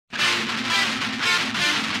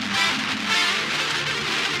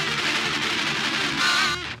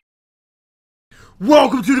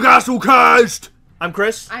Welcome to the Gastlecast! I'm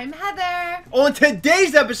Chris. I'm Heather. On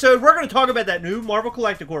today's episode, we're going to talk about that new Marvel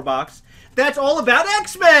Collector box that's all about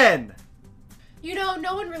X-Men! You know,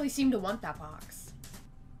 no one really seemed to want that box.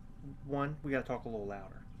 We got to talk a little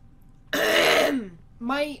louder.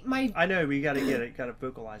 I know, we got to get it, got to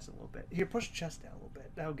vocalize it a little bit. Here, push the chest down a little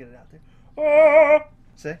bit. That'll get it out there. Ah!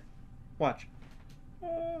 See? Watch.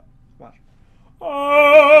 Ah! Watch.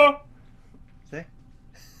 Ah! See?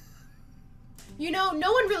 You know,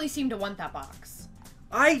 no one really seemed to want that box.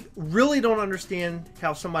 I really don't understand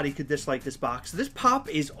how somebody could dislike this box. This pop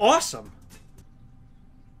is awesome.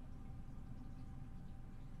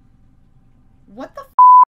 What the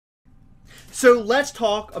f***? So let's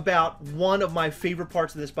talk about one of my favorite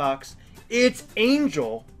parts of this box. It's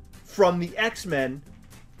Angel from the X-Men.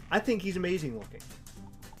 I think he's amazing looking.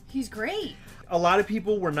 He's great. A lot of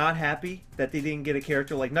people were not happy that they didn't get a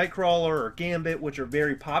character like Nightcrawler or Gambit, which are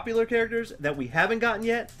very popular characters that we haven't gotten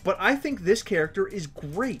yet. But I think this character is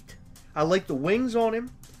great. I like the wings on him.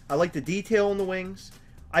 I like the detail on the wings.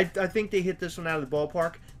 I think they hit this one out of the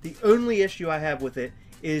ballpark. The only issue I have with it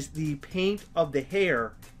is the paint of the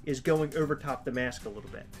hair is going over top the mask a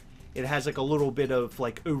little bit. It has like a little bit of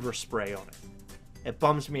like overspray on it. It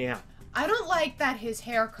bums me out. I don't like that his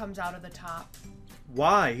hair comes out of the top.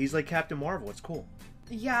 Why? He's like Captain Marvel. It's cool.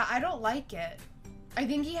 Yeah, I don't like it. I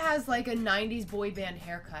think he has like a 90s boy band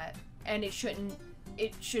haircut, and it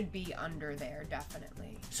should be under there,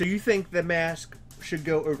 definitely. So you think the mask should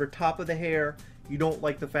go over top of the hair? You don't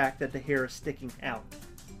like the fact that the hair is sticking out?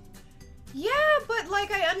 Yeah, but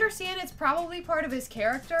like I understand it's probably part of his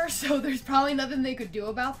character, so there's probably nothing they could do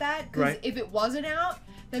about that. Because if it wasn't out,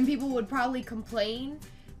 then people would probably complain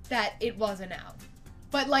that it wasn't out.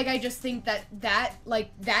 But, like, I just think that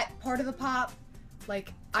part of the pop,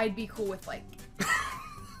 like, I'd be cool with, like...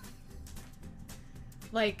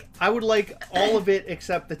 I would like all of it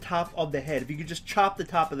except the top of the head. If you could just chop the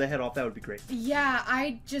top of the head off, that would be great. Yeah,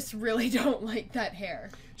 I just really don't like that hair.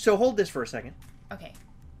 So, hold this for a second. Okay.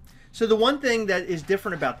 So, the one thing that is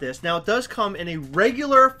different about this, now it does come in a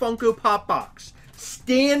regular Funko Pop box.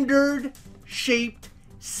 Standard shaped,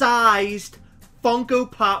 sized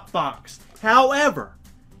Funko Pop box. However...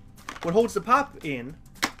 what holds the pop in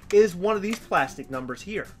is one of these plastic numbers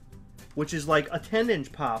here, which is like a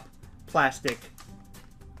 10-inch pop plastic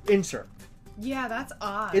insert. Yeah, that's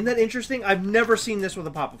odd. Isn't that interesting? I've never seen this with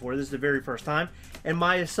a pop before. This is the very first time. And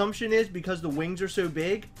my assumption is because the wings are so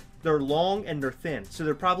big, they're long and they're thin. So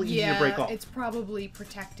they're probably easy to break off. Yeah, it's probably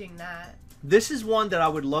protecting that. This is one that I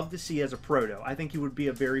would love to see as a proto. I think he would be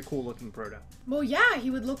a very cool looking proto. Well, yeah, he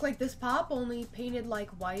would look like this pop, only painted like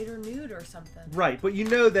white or nude or something. Right, but you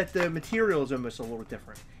know that the material is almost a little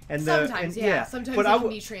different. And sometimes, yeah. Sometimes it can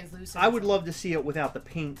be translucent. I would love to see it without the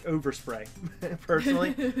paint overspray,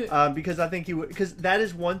 personally, because I think he would. Because that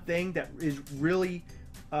is one thing that is really,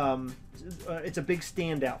 it's a big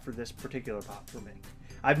standout for this particular pop for me.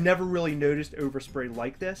 I've never really noticed overspray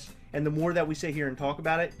like this, and the more that we sit here and talk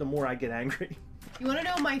about it, the more I get angry. You want to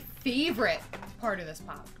know my favorite part of this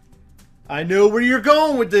pop? I know where you're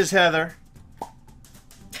going with this, Heather.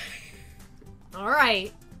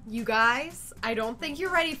 Alright, you guys, I don't think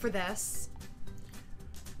you're ready for this.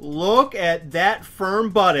 Look at that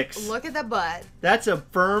firm buttocks. Look at the butt. That's a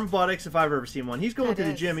firm buttocks if I've ever seen one. He's going to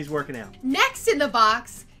the gym, he's working out. Next in the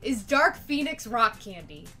box is Dark Phoenix Rock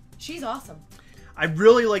Candy. She's awesome. I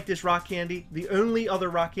really like this rock candy. The only other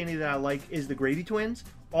rock candy that I like is the Grady twins.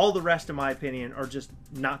 All the rest, in my opinion, are just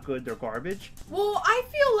not good. They're garbage. Well, I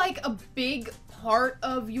feel like a big part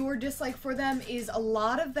of your dislike for them is a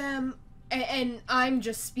lot of them, and I'm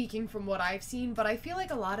just speaking from what I've seen, but I feel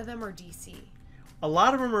like a lot of them are DC. A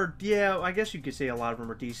lot of them are, yeah, I guess you could say a lot of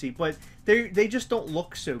them are DC, but they just don't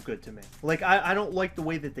look so good to me. Like, I don't like the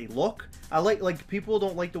way that they look. I like people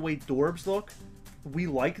don't like the way Dorbs look. We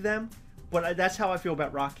like them. But that's how I feel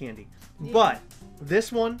about rock candy. Yeah. But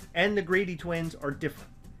this one and the Grady twins are different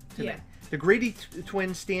to me. The Grady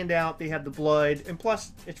twins stand out. They have the blood. And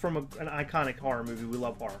plus, it's from an iconic horror movie. We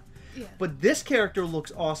love horror. Yeah. But this character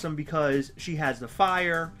looks awesome because she has the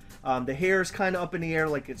fire. The hair is kind of up in the air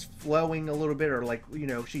like it's flowing a little bit. Or like, you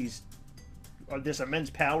know, this immense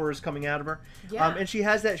power is coming out of her. Yeah. And she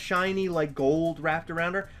has that shiny like gold wrapped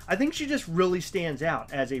around her. I think she just really stands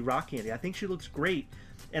out as a rock candy. I think she looks great.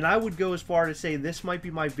 And I would go as far to say this might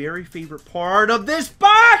be my very favorite part of this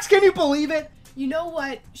box! Can you believe it? You know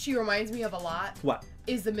what she reminds me of a lot? What?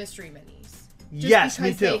 Is the mystery minis. Yes,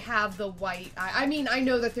 me too. Because they have the white... I mean, I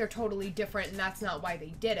know that they're totally different and that's not why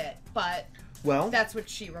they did it, but... well, that's what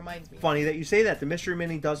she reminds me of. Funny that you say that. The mystery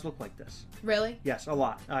mini does look like this. Really? Yes, a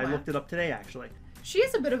lot. I looked it up today, actually. She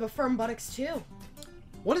has a bit of a firm buttocks, too.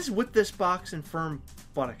 What is with this box and firm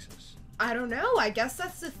buttocks? I don't know. I guess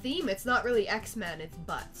that's the theme. It's not really X-Men. It's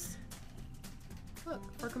butts. Look,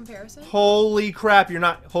 for comparison. Holy crap, you're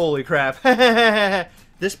not... Holy crap.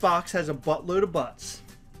 This box has a buttload of butts.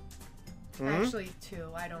 Actually,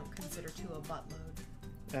 2. I don't consider 2 a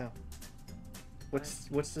buttload. Oh.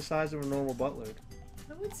 What's the size of a normal buttload?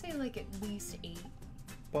 I would say like at least 8.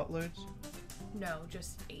 Buttloads? No,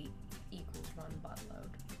 just 8 equals 1 buttload.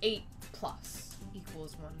 8 plus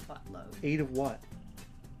equals 1 buttload. 8 of what?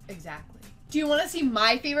 Exactly. Do you want to see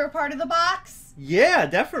my favorite part of the box? Yeah,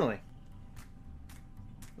 definitely.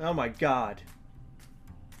 Oh my god.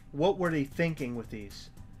 What were they thinking with these?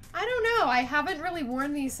 I don't know. I haven't really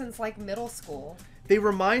worn these since like middle school. They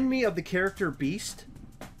remind me of the character Beast,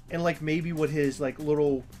 and like maybe what his like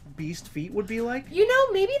little beast feet would be like. You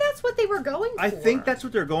know, maybe that's what they were going for. I think that's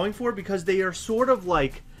what they're going for because they are sort of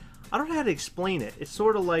like, I don't know how to explain it. It's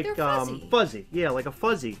sort of like fuzzy. Yeah, like a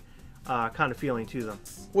fuzzy kind of feeling to them.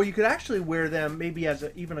 Well, you could actually wear them maybe as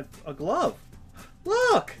even a glove.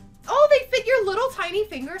 Look! Oh, they fit your little tiny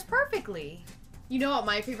fingers perfectly. You know what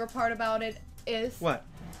my favorite part about it is? What?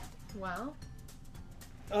 Well.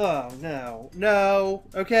 Oh, no. No.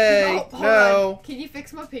 Okay. Hold no. on. Can you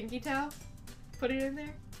fix my pinky toe? Put it in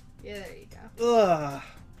there? Yeah, there you go. Ugh.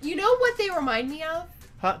 You know what they remind me of?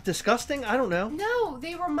 Huh? Disgusting? I don't know. No,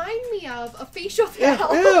 they remind me of a facial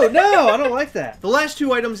towel. Ew, no, I don't like that. The last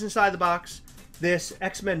 2 items inside the box, this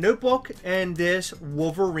X-Men notebook and this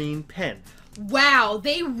Wolverine pen. Wow,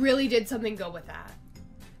 they really did something good with that.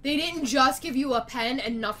 They didn't just give you a pen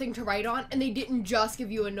and nothing to write on, and they didn't just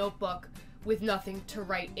give you a notebook with nothing to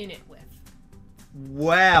write in it with.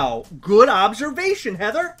 Wow, good observation,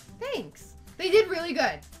 Heather. Thanks. They did really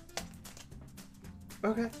good.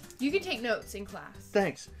 Okay. You can take notes in class.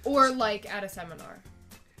 Thanks. Or like at a seminar.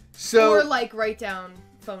 So. Or like write down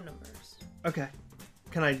phone numbers. Okay.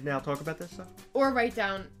 Can I now talk about this stuff? Or write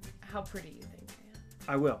down how pretty you think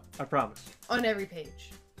I am. I will. I promise. On every page.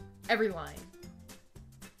 Every line.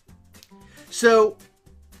 So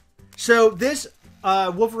this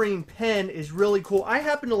Wolverine pen is really cool. I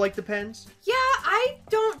happen to like the pens. Yeah, I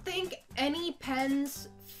don't think any pens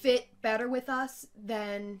fit better with us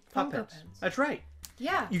than Pop Funko pens. pens. That's right.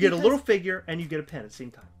 Yeah. You get a little figure and you get a pen at the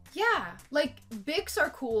same time. Yeah, like Bics are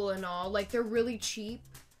cool and all. Like they're really cheap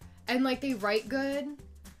and like they write good.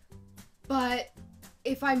 But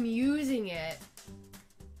if I'm using it,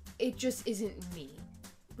 it just isn't me.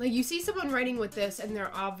 Like you see someone writing with this and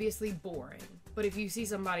they're obviously boring. But if you see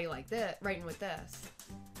somebody like this writing with this,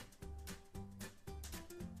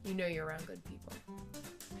 you know you're around good people.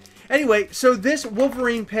 Anyway, so this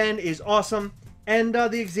Wolverine pen is awesome. And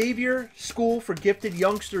the Xavier School for Gifted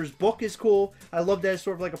Youngsters book is cool. I love that it's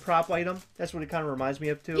sort of like a prop item. That's what it kind of reminds me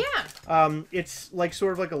of, too. Yeah. It's like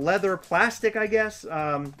sort of like a leather plastic, I guess.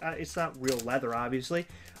 It's not real leather, obviously.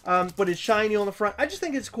 But it's shiny on the front. I just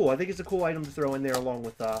think it's cool. I think it's a cool item to throw in there along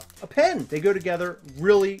with a pen. They go together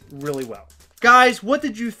really, really well. Guys, what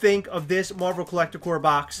did you think of this Marvel Collector Core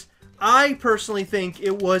box? I personally think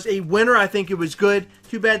it was a winner. I think it was good.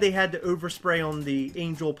 Too bad they had to overspray on the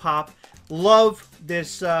Angel Pop. Love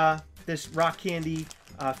this this Rock Candy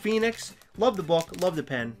Phoenix. Love the book. Love the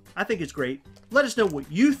pen. I think it's great. Let us know what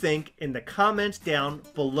you think in the comments down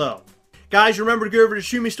below. Guys, remember to go over to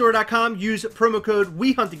ShooMeStore.com. Use promo code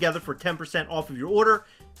WeHuntTogether for 10% off of your order.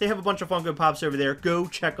 They have a bunch of Funko Pops over there. Go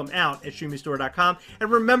check them out at ShooMeStore.com. And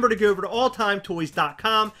remember to go over to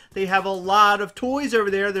AllTimeToys.com. They have a lot of toys over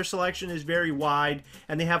there. Their selection is very wide.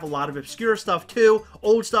 And they have a lot of obscure stuff too.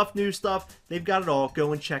 Old stuff, new stuff. They've got it all.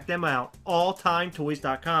 Go and check them out.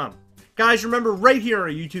 AllTimeToys.com. Guys, remember right here on our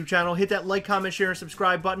YouTube channel, hit that like, comment, share, and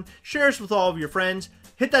subscribe button. Share us with all of your friends.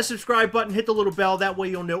 Hit that subscribe button, hit the little bell. That way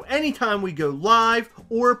you'll know anytime we go live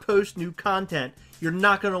or post new content. You're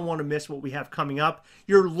not going to want to miss what we have coming up.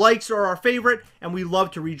 Your likes are our favorite, and we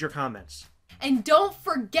love to read your comments. And don't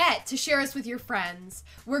forget to share us with your friends.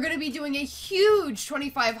 We're going to be doing a huge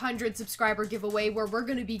 2,500 subscriber giveaway where we're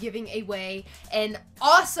going to be giving away an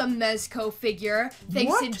awesome Mezco figure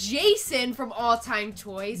thanks to Jason from All Time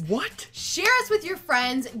Toys. What? Share us with your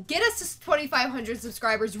friends. Get us to 2,500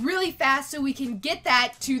 subscribers really fast so we can get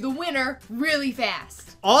that to the winner really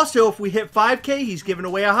fast. Also, if we hit 5K, he's giving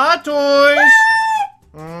away a Hot Toys.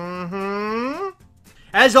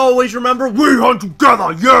 As always, remember, we hunt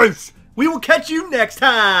together, yes! We will catch you next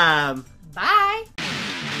time! Bye!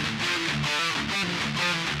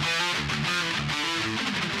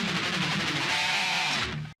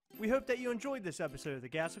 We hope that you enjoyed this episode of the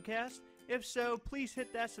Gastlecast. If so, please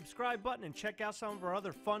hit that subscribe button and check out some of our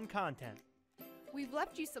other fun content. We've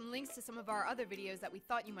left you some links to some of our other videos that we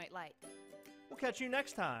thought you might like. We'll catch you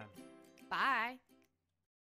next time. Bye!